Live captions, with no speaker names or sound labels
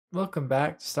Welcome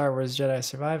back to Star Wars Jedi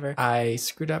Survivor. I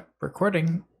screwed up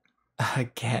recording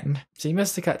again. So you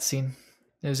missed the cutscene.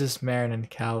 It was just Marin and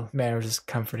Cal. Marin was just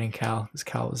comforting Cal because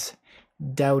Cal was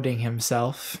doubting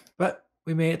himself. But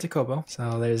we made it to Kobo,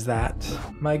 so there's that.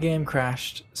 My game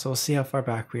crashed, so we'll see how far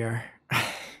back we are.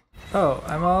 Oh,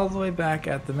 I'm all the way back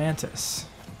at the Mantis.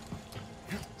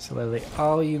 So literally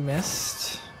all you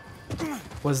missed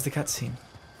was the cutscene.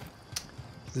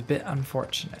 It's a bit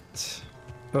unfortunate,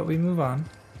 but we move on.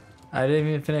 I didn't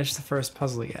even finish the first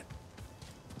puzzle yet.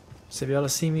 So you'll be able to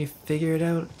see me figure it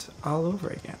out all over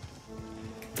again.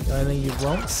 The only thing you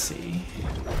won't see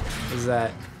is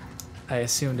that I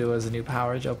assumed it was a new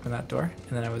power to open that door,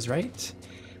 and then I was right.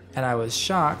 And I was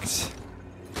shocked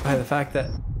by the fact that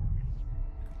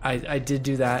I did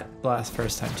do that the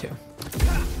first time too.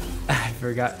 I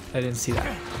forgot, I didn't see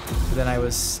that. But then I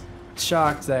was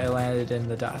shocked that I landed in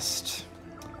the dust.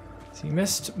 So you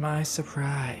missed my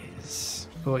surprise.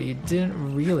 But what you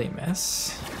didn't really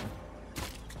miss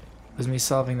was me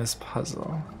solving this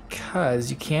puzzle.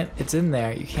 Because you can't, it's in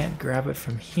there, you can't grab it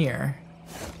from here.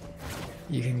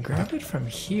 You can grab it from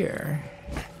here.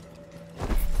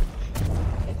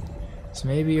 So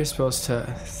maybe you're supposed to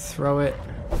throw it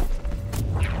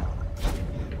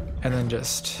and then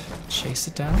just chase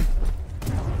it down.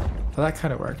 Well, that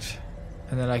kind of worked.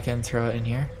 And then I can throw it in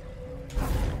here.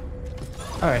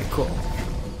 Alright, cool.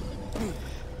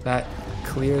 That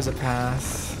clears a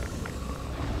path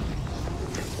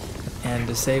and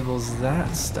disables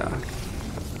that stuff.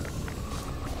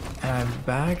 And I'm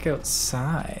back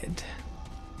outside.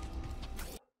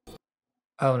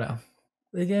 Oh no,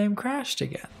 the game crashed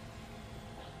again.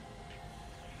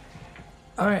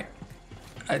 Alright,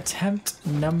 attempt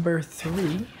number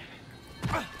 3.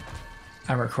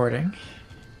 I'm recording.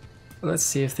 Let's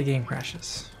see if the game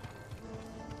crashes.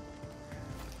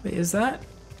 Wait, is that?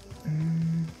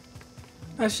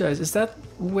 Actually, is that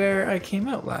where I came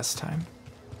out last time?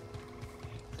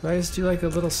 Do I just do like a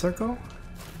little circle?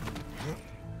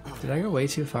 Did I go way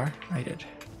too far? I did.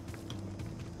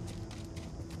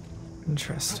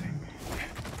 Interesting.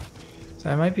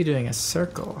 So I might be doing a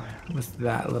circle with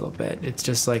that little bit. It's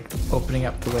just like opening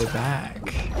up the way back.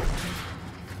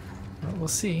 Well, we'll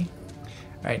see.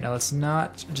 Alright, now let's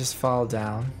not just fall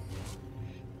down.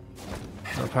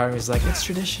 So part of me is like, it's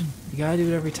tradition. You gotta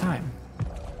do it every time.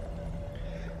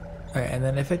 Alright, and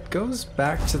then if it goes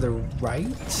back to the right,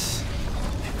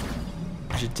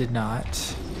 which it did not,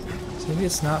 so maybe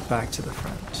it's not back to the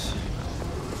front.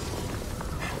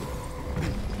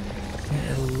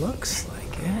 And it looks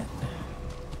like it,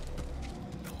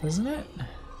 doesn't it?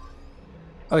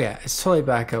 Oh yeah, it's totally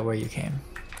back out where you came.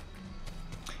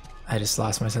 I just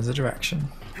lost my sense of direction.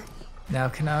 Now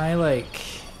can I like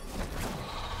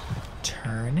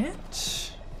turn it?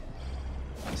 So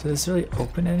does this really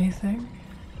open anything?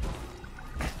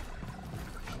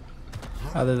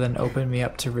 Other than open me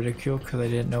up to ridicule because I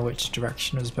didn't know which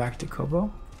direction was back to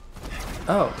Kobo?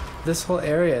 Oh, this whole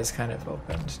area is kind of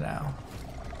opened now.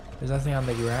 There's nothing on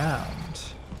the ground.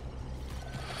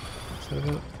 So what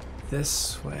about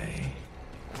this way?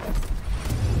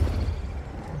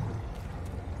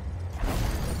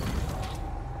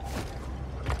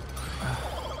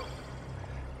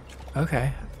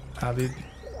 Okay, I'll be...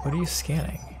 What are you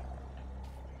scanning?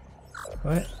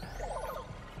 What?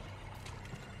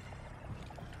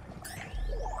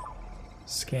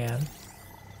 Scan.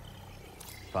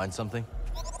 Find something?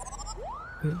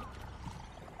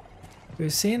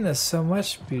 We've seen this so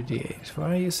much, BD-1.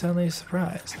 Why are you suddenly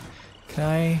surprised?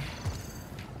 Can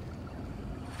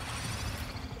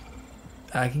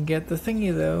I can get the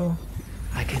thingy though.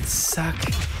 I can suck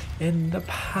in the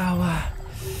power.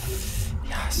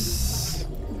 Yes.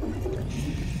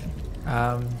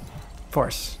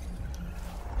 Force.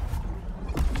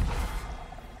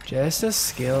 Just a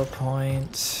skill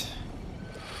point.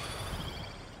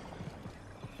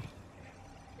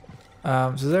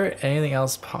 So is there anything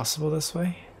else possible this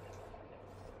way?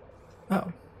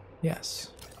 Oh, yes.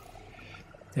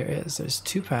 There is. There's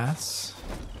 2 paths.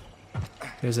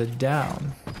 There's a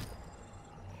down.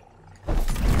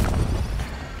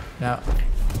 Now,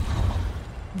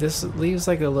 this leaves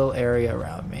like a little area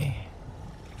around me.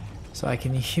 So I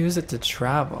can use it to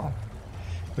travel.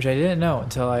 Which I didn't know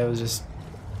until I was just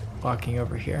walking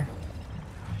over here.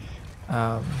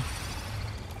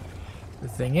 The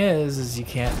thing is you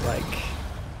can't like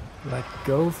let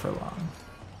go for long.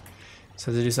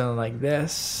 So to do something like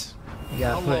this, you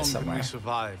gotta put it somewhere. How long can we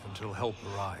survive until help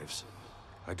arrives?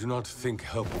 I do not think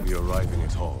help will be arriving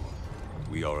at all.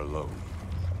 We are alone.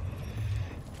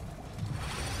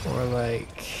 Or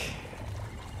like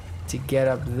to get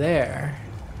up there,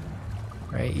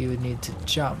 right? You would need to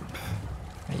jump,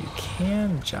 and you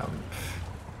can jump.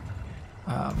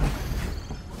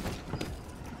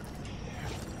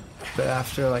 But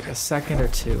after like a second or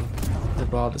two, the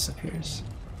ball disappears.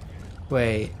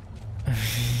 Wait.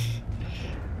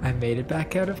 I made it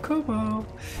back out of Kobo.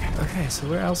 Okay, so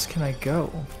where else can I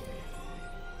go?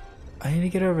 I need to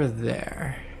get over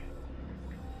there.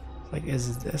 Like,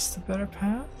 is this the better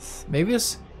path? Maybe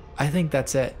it's... I think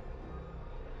that's it.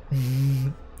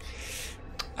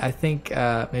 I think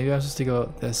maybe I'm supposed to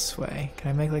go this way. Can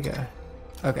I make like a...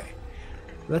 Okay.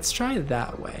 Let's try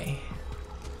that way.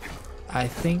 I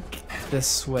think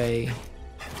this way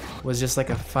was just like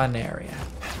a fun area.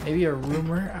 Maybe a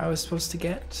rumor I was supposed to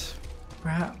get,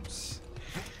 perhaps.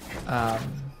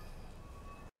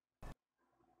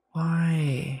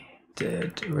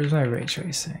 Where's my ray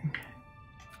tracing?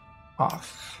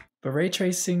 Off. But ray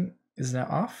tracing is now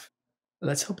off.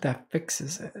 Let's hope that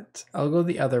fixes it. I'll go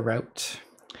the other route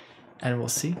and we'll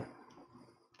see.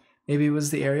 Maybe it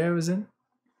was the area I was in.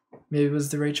 Maybe it was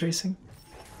the ray tracing.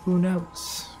 Who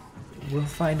knows? We'll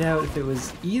find out if it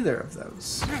was either of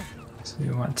those. So we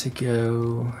want to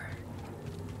go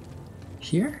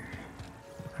here?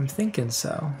 I'm thinking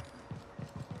so.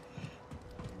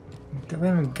 We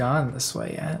haven't gone this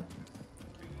way yet.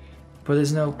 But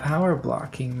there's no power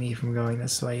blocking me from going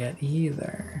this way yet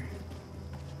either.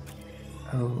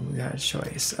 Oh, we got a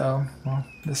choice. Oh, well,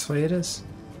 this way it is.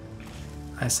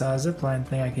 I saw a zipline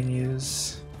thing I can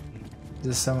use. Is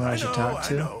this someone I should talk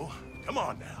to? I know. Come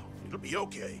on now. It'll be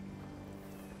okay.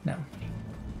 No.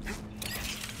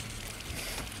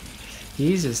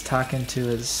 He's just talking to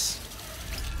his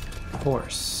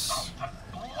horse.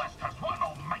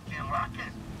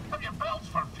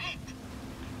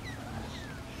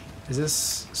 Is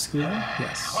this Scooter?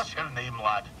 Yes. What's your name,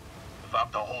 lad? If I'm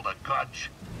to hold a grudge,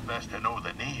 best to know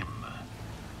the name.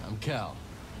 I'm Cal.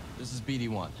 This is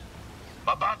BD-1.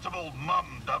 My bantam old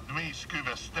mum dubbed me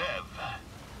Scuba Stev.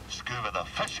 Scuba the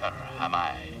Fisher, am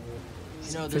I?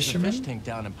 You know, there's Fisherman? a fish tank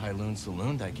down in Pyloon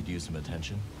Saloon that could use some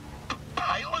attention.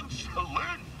 Pylon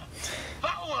Saloon?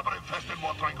 That'll ever infested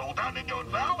watering hole down in your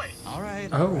valley. All right.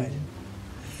 Oh.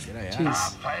 Should I Jeez.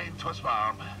 ask? Fine, twist my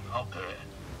arm. I'll do it.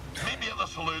 Meet me at the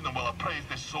saloon and we'll appraise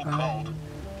this so-called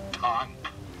tank.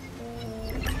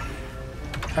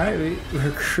 Alright, we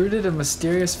recruited a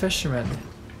mysterious fisherman.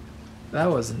 That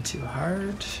wasn't too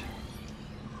hard.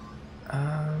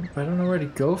 But I don't know where to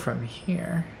go from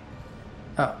here.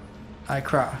 Oh, I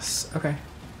cross. Okay.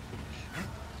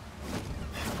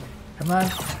 Come on.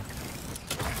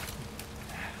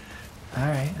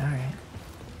 Alright, alright.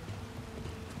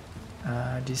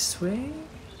 This way?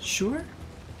 Sure?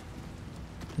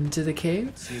 Into the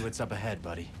cave? See what's up ahead,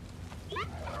 buddy. What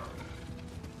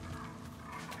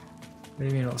do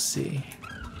you mean we'll see?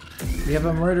 We have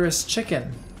a murderous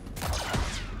chicken.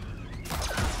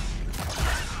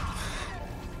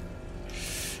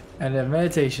 And a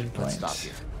meditation point. Let's stop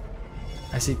here.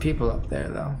 I see people up there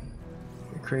though.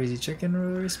 The crazy chicken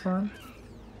will respawn.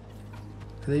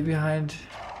 Are they behind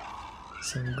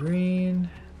some green?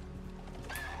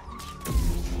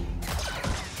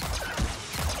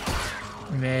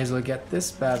 We may as well get this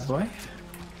bad boy.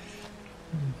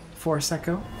 Force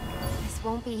Echo. This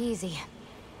won't be easy.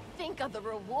 Think of the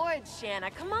rewards,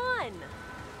 Shanna. Come on.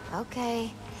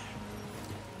 Okay.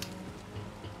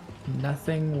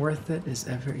 Nothing worth it is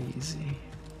ever easy.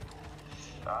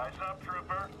 Eyes up,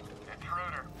 trooper.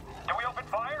 Intruder. Do we open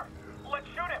fire? Let's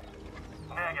shoot him.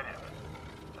 Negative.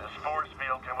 This force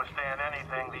field can withstand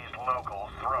anything these locals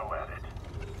throw at it.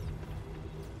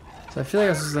 So I feel like I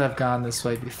was supposed to have gone this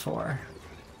way before.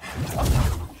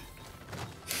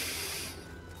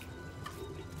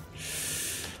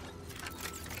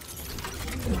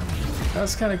 That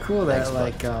was kind of cool that it,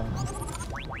 like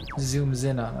zooms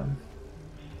in on him.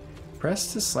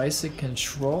 Press to slice and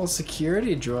control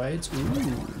security droids.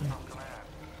 Ooh.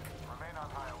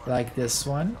 Like this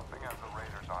one.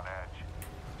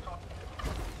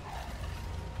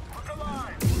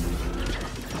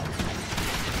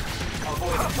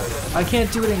 I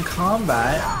can't do it in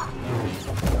combat.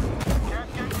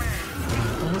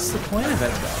 Well, what's the point of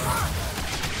it though?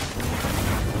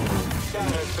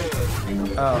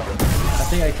 Oh, I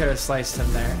think I could have sliced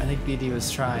him there. I think BD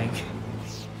was trying.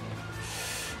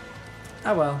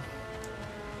 Oh well.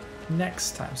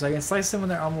 Next time. So I can slice them when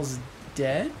they're almost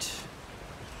dead?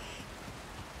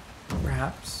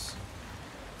 Perhaps.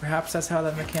 Perhaps that's how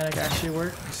that mechanic actually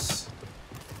works.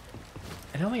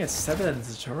 I don't think it's said that in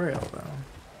the tutorial though.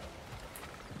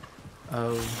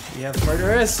 Oh, we have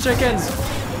murderous chickens!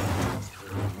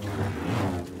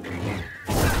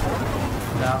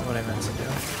 Not what I meant to do.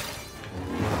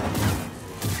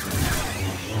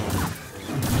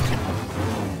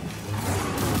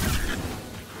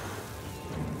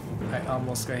 I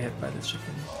almost got hit by the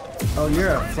chicken. Oh,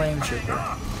 you're a flame trooper.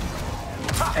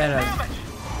 And a...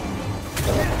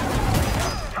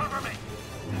 Cover me.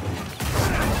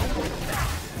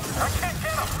 I can't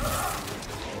get him.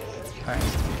 Alright.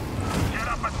 Get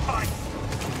up and fight.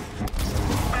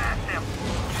 Smash him.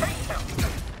 Chase him.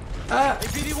 Ah! Hey,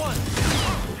 BD-1!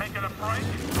 Taking a break.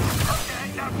 Okay,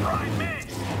 now try me.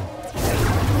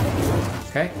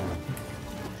 Okay.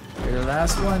 You're the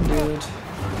last one, dude.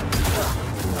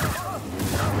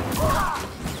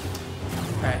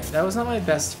 Alright, that was not my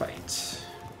best fight.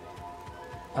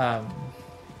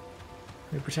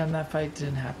 We pretend that fight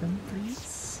didn't happen,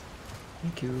 please?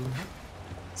 Thank you.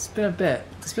 It's been a bit.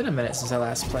 It's been a minute since I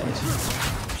last played.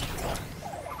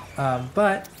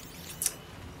 But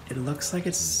it looks like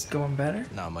it's going better.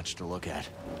 Not much to look at.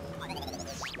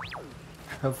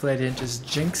 Hopefully I didn't just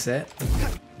jinx it.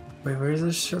 Wait, where's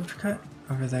the shortcut?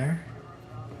 Over there?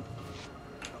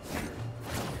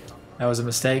 That was a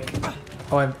mistake.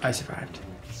 Oh, I survived.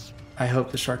 I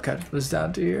hope the shortcut was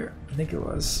down to here. I think it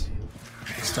was.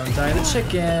 Just don't die to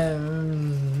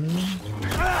chicken.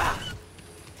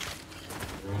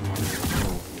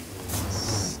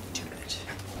 Stupid.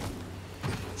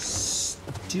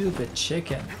 Stupid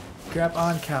chicken. Grab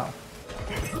on, Cal.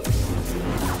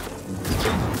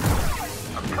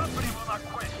 Our company will not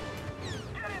quit.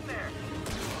 Get in there.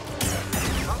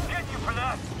 I'll get you for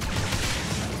that.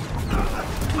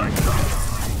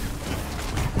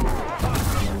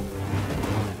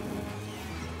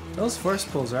 Those force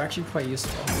pulls are actually quite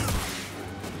useful.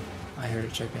 I heard a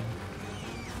chicken.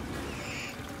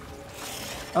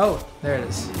 Oh, there it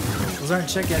is. Those aren't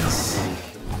chickens.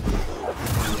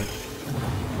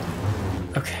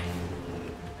 Okay.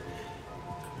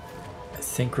 I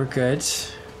think we're good.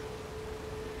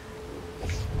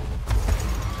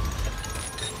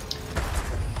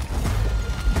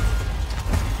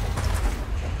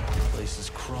 Place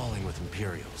is crawling with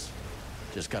Imperials.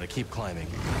 Just gotta keep climbing.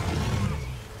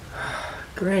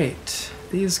 Great.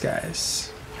 These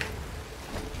guys.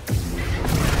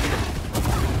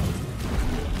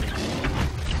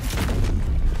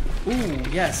 Ooh,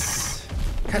 yes.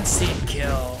 Cutscene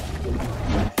kill.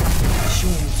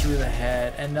 Shooting through the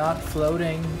head and not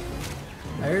floating.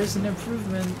 There's an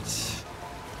improvement.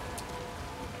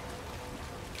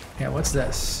 Yeah, what's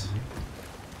this?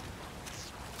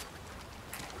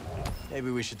 Maybe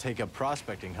we should take up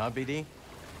prospecting, huh, BD?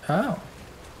 Oh.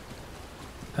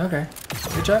 Okay.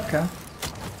 Good job, Cal.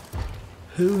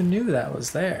 Who knew that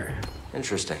was there?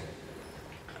 Interesting.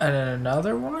 And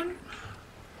another one?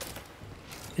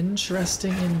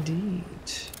 Interesting indeed.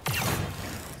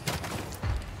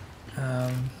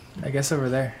 I guess over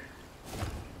there.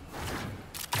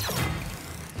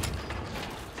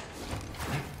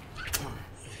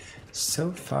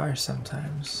 So far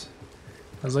sometimes.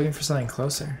 I was looking for something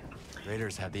closer.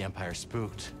 Raiders have the Empire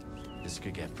spooked. This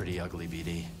could get pretty ugly,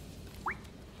 BD.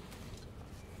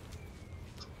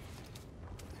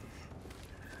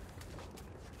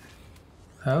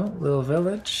 Oh, little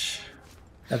village.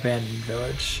 Abandoned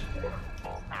village.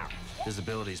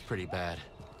 Visibility's pretty bad.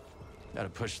 Gotta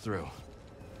push through.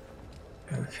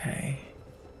 Okay.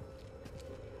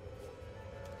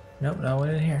 Nope, no one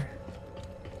in here.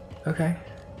 Okay.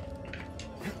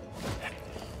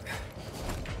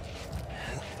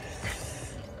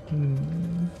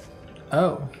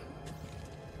 Oh.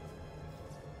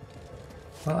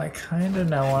 Well, I kind of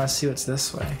now want to see what's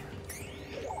this way.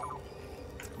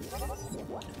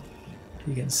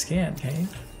 You can scan, can you?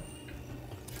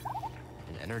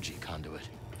 An energy conduit.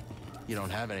 You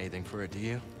don't have anything for it, do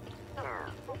you?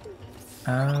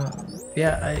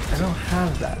 Yeah, I don't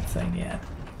have that thing yet.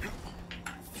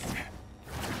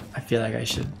 I feel like I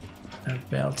should have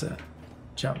been able to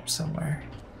jump somewhere.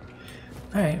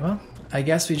 Alright, well, I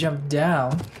guess we jump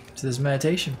down to this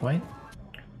meditation point.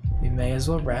 We may as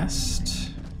well rest.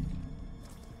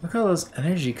 Look at all those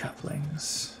energy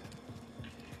couplings.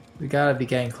 We gotta be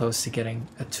getting close to getting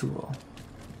a tool.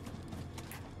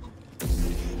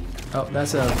 Oh,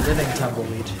 that's a living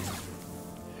tumbleweed.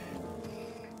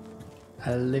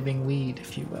 A living weed,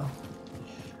 if you will.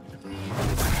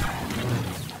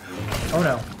 Oh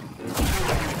no.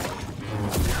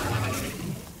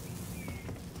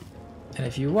 And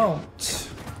if you won't,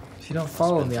 if you don't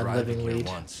follow me on living weed,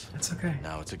 that's okay.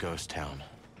 Now it's a ghost town.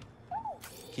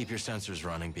 Keep your sensors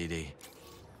running, BD.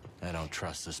 I don't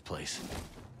trust this place.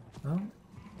 Well,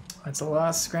 that's a lot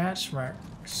of scratch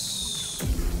marks.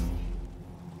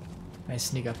 Can I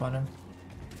sneak up on him?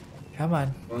 Come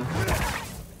on.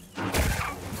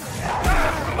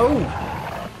 Oh!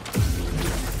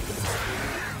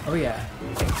 Oh yeah.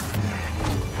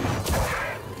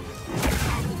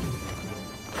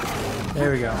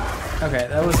 There we go. Okay,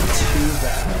 that wasn't too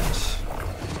bad.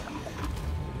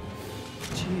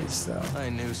 Jeez, though. I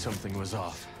knew something was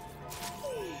off.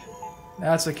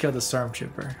 That's what killed the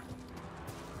stormtrooper.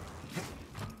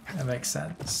 That makes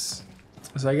sense.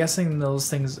 So I'm guessing those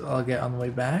things I'll get on the way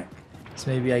back.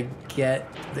 So maybe I get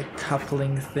the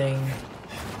coupling thing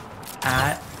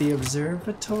at the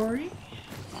observatory?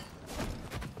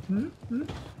 Hmm?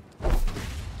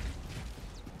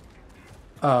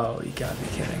 Oh, you gotta be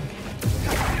kidding.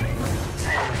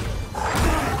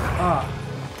 Ah,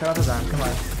 oh, cut off his arm, come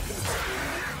on.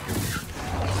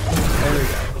 There we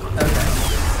go. Okay.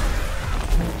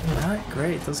 Not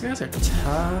great. Those guys are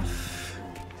tough.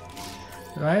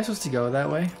 Am I supposed to go that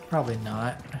way? Probably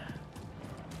not.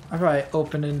 I'll probably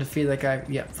open and defeat that guy,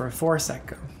 yep, for a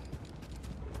 4-second.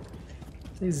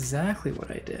 That's exactly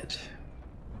what I did.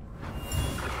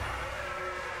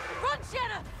 Run,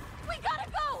 Shanna! We gotta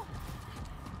go!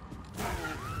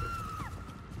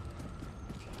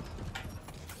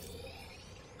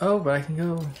 Oh, but I can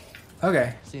go.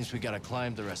 Okay. Seems we gotta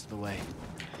climb the rest of the way.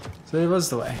 So it was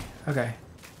the way. Okay.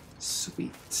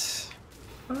 Sweet.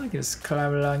 Well, I can just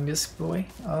climb along this boy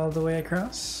all the way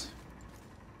across.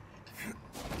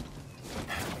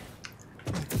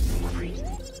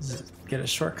 Get a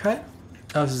shortcut.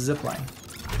 Oh, it's a zip line.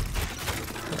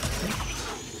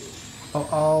 Oh,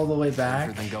 all the way back.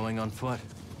 Safer than going on foot.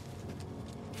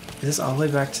 Is this all the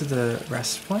way back to the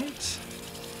rest point?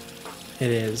 It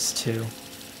is too.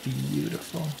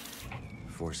 Beautiful.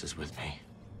 Force is with me.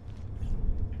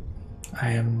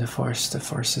 I am the force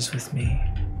is with me.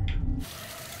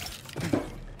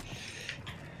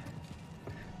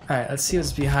 Alright, let's see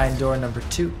what's behind door number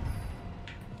 2.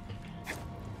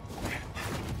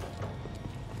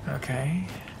 Okay.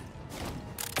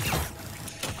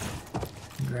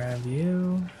 Grab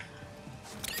you.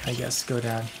 I guess go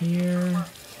down here.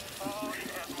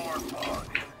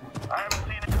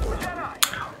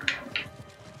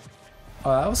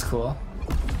 Oh, that was cool.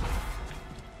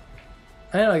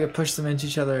 I didn't know I could push them into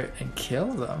each other and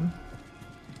kill them.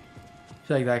 I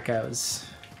feel like that guy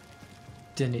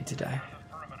didn't need to die.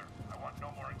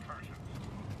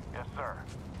 Yes, sir.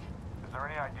 Is there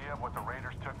any idea what the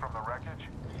raiders took from the wreckage?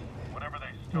 Whatever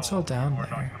they stole, It's all down we're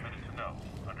not there. permitted to know.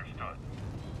 Understood.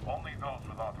 Only those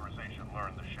with authorization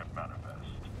learn the ship manifest.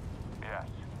 Yes.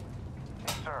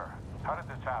 Hey, sir, how did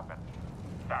this happen?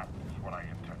 That is what I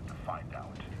intend to find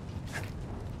out.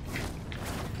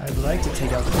 I'd like to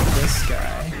take out this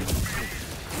guy.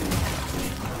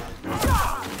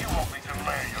 You won't need to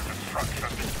delay your destruction.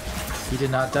 He did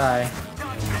not die.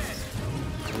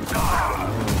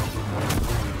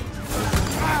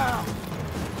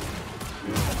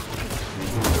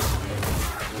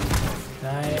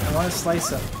 I want to slice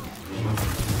him.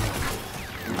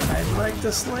 I'd like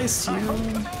to slice you. I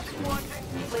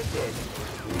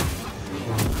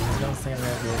don't think I'm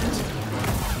gonna be able to.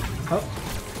 Oh,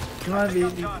 come on,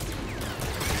 baby.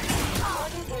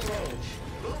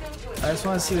 I just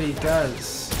want to see what he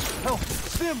does. Help!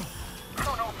 Stim! I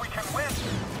don't know if we can win.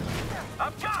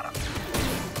 I've got him.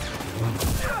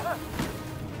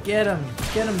 Get him,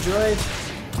 droid.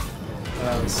 Oh,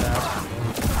 that was sad.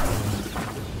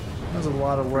 That was a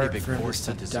lot of work Pretty for big him force to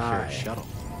sent to secure a die. shuttle.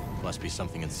 Must be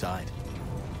something inside.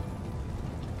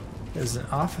 There's an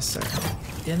officer.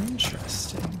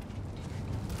 Interesting.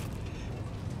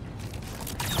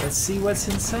 Let's see what's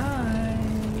inside.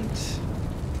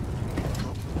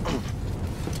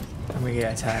 I'm gonna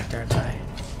get attacked, aren't I?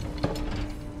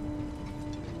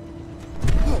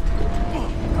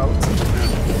 Oh, it's a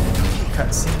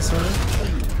cutscene, sort of.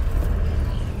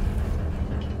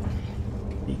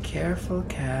 Be careful,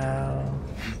 Cal.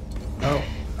 Oh,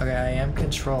 okay, I am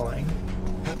controlling.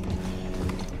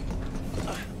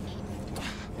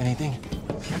 Anything?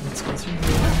 Let's go through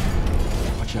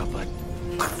here. Watch out, bud.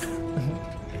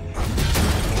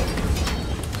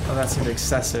 Oh, that seemed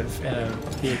excessive in a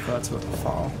vehicle that's about to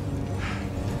fall.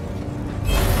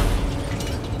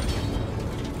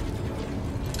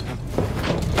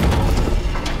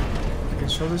 The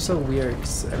controls are so weird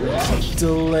because everything's so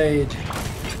delayed.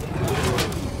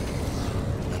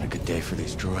 Not a good day for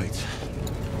these droids.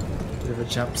 Bit of a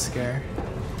jump scare.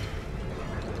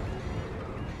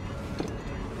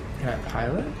 Can I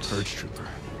pilot? Purge trooper.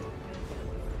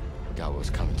 Got what was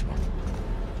coming to him.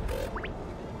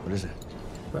 What is it?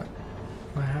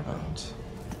 What happened?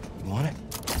 You want it?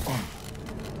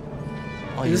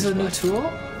 Oh, Is this a new tool?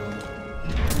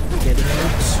 Getting a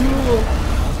new tool!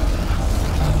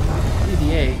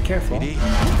 BD-1, careful. BD?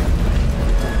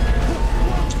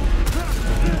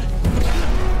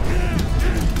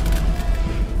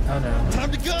 Oh no.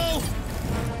 Time to go!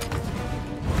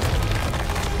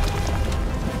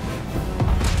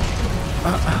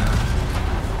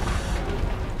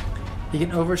 You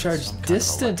can overcharge Some kind of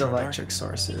distant electro dart? electric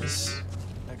sources.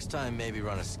 Next time, maybe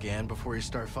run a scan before you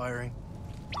start firing.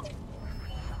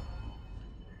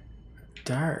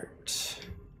 Dart.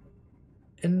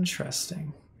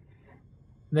 Interesting.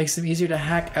 Makes them easier to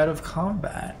hack out of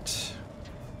combat.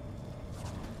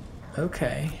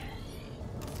 Okay.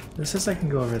 This says I can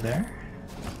go over there.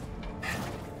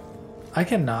 I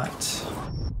cannot.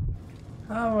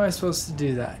 How am I supposed to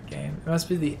do that, game? It must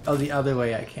be the other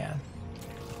way I can.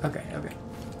 Okay, okay.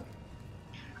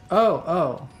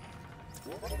 Oh.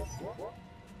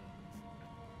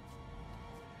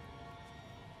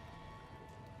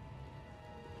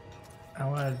 I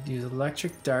want to use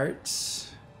electric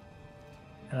darts,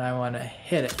 and I want to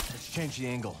hit it. Let's change the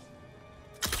angle.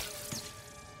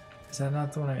 Is that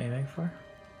not the one I'm aiming for?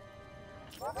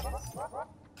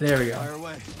 There we Fire go.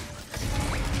 away.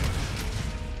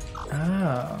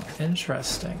 Oh,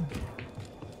 interesting.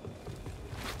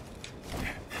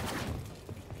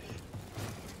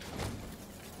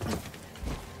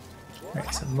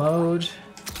 Right, so mode,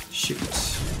 shoot.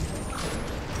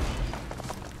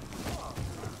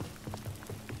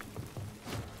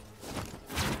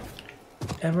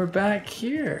 And we're back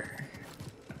here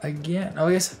again. Oh,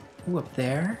 I guess. Ooh, up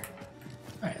there.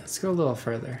 All right, let's go a little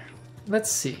further.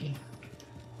 Let's see.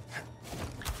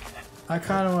 I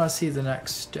kind of want to see the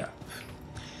next step.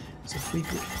 So if we go.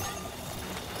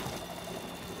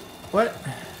 What?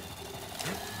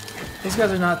 Those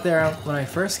guys are not there when I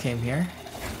first came here.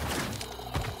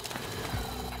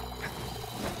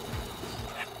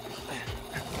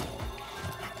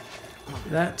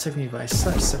 That took me by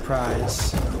such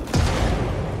surprise.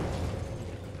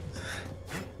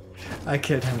 I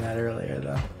could have done that earlier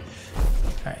though.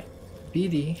 Alright.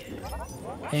 BD.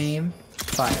 Aim.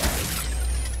 Fire.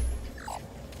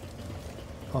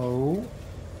 Oh.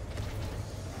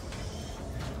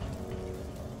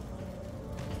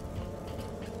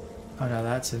 Oh no,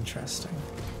 that's interesting.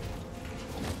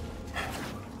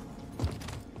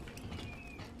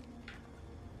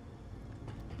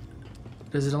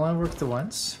 Does it only work the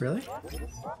once? Really?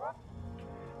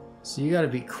 So you gotta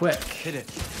be quick. Hit it.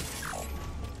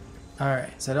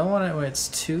 Alright, so I don't want it when it's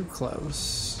too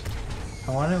close.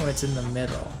 I want it when it's in the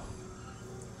middle.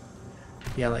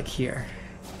 Yeah, like here.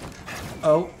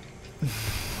 Oh.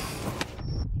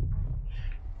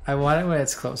 I want it when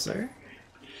it's closer.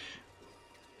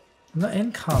 I'm not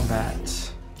in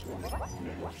combat.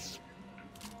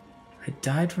 I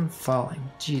died from falling.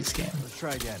 Jeez, game. Let's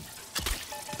try again.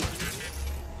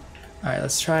 Alright,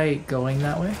 let's try going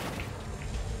that way.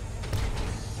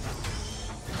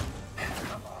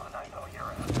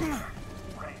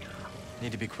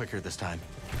 Need to be quicker this time.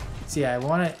 So yeah, I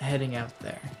want it heading out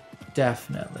there.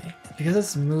 Definitely. Because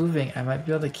it's moving, I might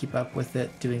be able to keep up with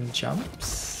it doing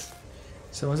jumps.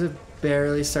 So once it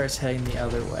barely starts heading the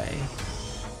other way,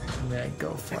 I'm gonna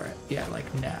go for it. Yeah,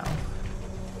 like now.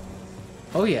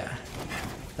 Oh yeah.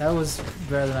 That was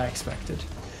better than I expected.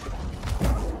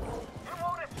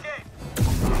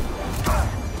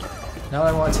 Now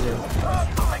I want to do.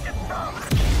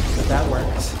 But that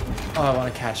worked. Oh, I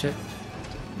want to catch it.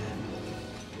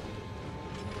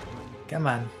 Come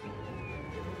on.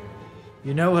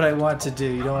 You know what I want to do.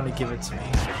 You don't want to give it to me.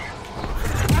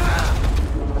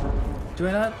 Do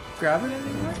I not grab it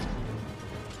anymore?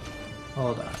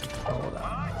 Hold on. Hold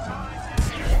on.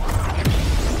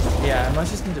 Yeah, I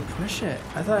must just need to push it.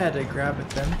 I thought I had to grab it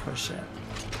then push it.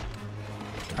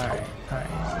 Alright, alright.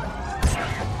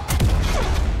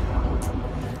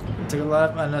 Took a lot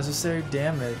of unnecessary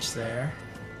damage there.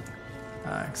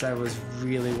 Because I was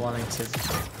really wanting to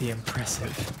be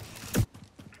impressive.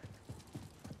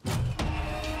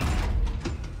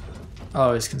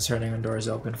 Always concerning when doors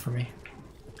open for me.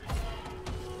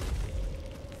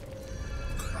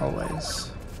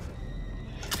 Always.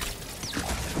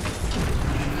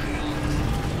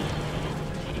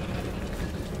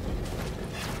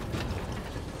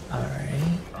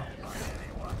 Alright.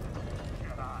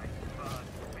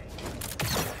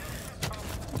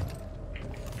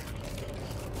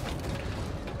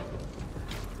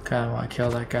 Kinda wanna kill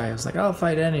that guy who's like, I'll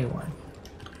fight anyone.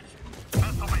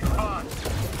 This'll be fun. A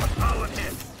solid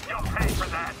hit. You'll pay for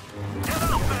that. Get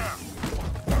out there!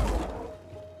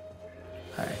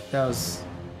 Alright, that was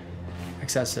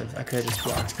excessive. I could have just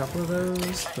blocked a couple of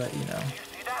those, but you know.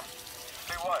 See that?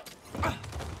 See what?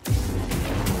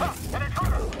 An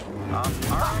intruder!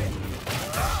 Alright.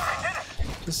 I did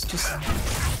it! Just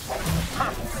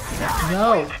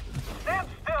no, Stand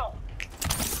still!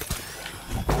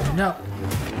 no,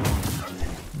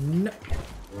 no.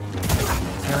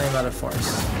 Apparently I'm out of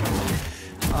force.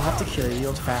 I'll have to kill you the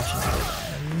old-fashioned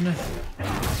way then.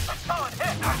 A solid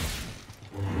hit!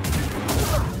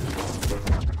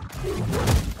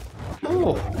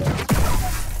 Oh!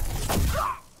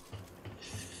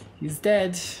 He's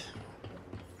dead.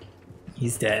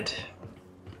 He's dead.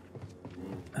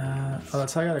 Oh,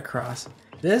 that's how I gotta cross.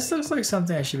 This looks like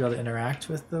something I should be able to interact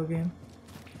with, though, game.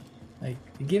 Like,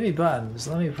 give me buttons,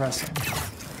 let me press them.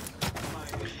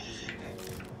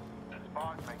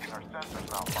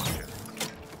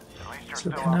 So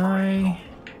can I...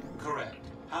 Correct.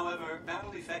 However,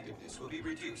 battle effectiveness will be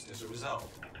reduced as a result.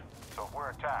 So if we're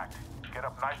attacked, get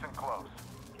up nice and close.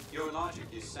 Your logic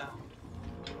is sound.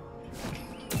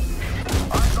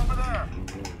 Eyes over there!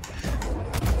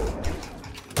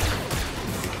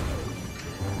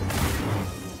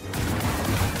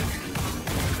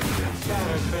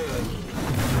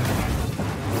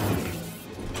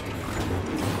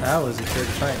 That was a good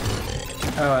fight.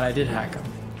 Oh, and I did hack him.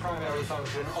 Primary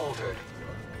function altered.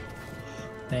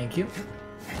 Thank you.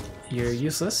 You're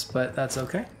useless, but that's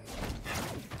okay.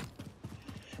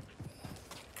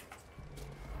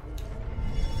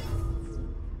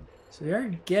 So we are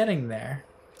getting there.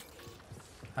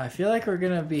 I feel like we're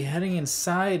gonna be heading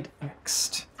inside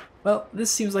next. Well, this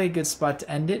seems like a good spot to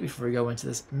end it before we go into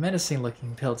this menacing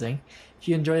looking building. If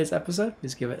you enjoyed this episode,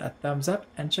 please give it a thumbs up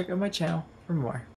and check out my channel for more.